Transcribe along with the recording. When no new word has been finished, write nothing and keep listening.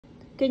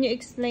Can you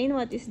explain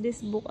what is this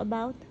book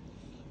about?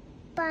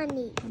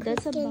 Bunny.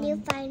 That's a Can you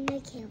bunny. find my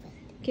carrot?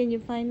 Can you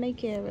find my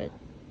carrot?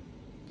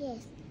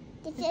 Yes.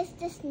 This is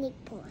the snake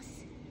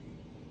paws.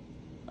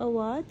 A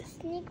what?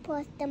 Snake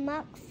paws, the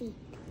mark feet.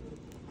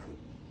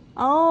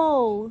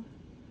 Oh,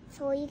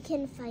 So you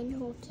can find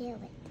whole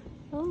carrot.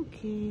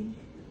 okay.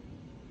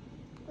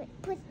 Wait,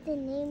 put the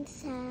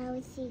names how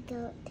you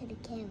go to the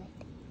carrot.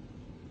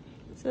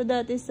 So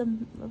that is a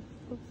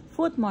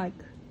foot mark.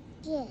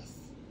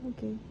 Yes.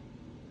 Okay.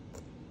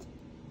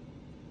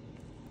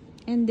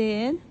 And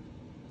then,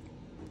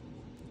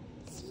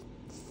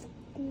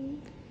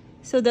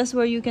 so that's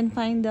where you can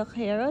find the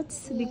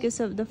carrots Yeah. because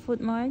of the foot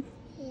mark.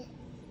 Yeah.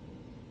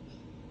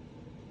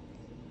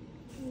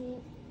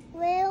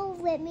 Well,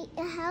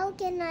 how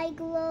can I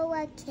grow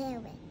a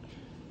carrot?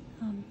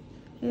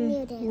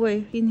 Near there.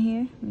 Where? In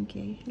here?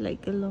 Okay.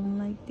 Like along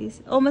like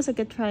this. Almost like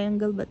a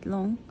triangle but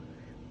long.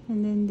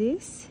 And then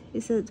this.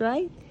 Is it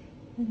right?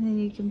 And then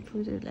you can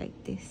put it like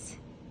this.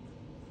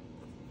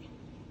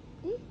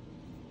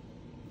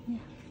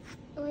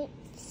 Like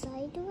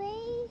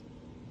sideways,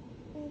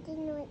 and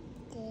then like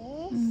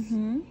this,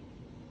 Mm-hmm.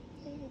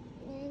 and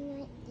then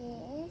like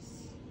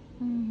this.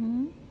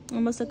 Mm-hmm.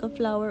 Almost like a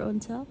flower on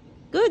top.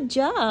 Good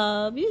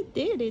job! You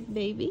did it,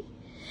 baby.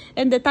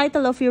 And the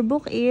title of your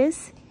book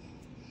is?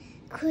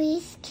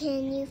 Please,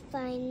 can you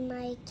find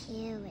my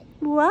carrot?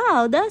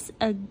 Wow, that's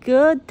a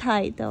good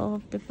title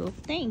of the book.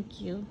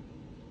 Thank you.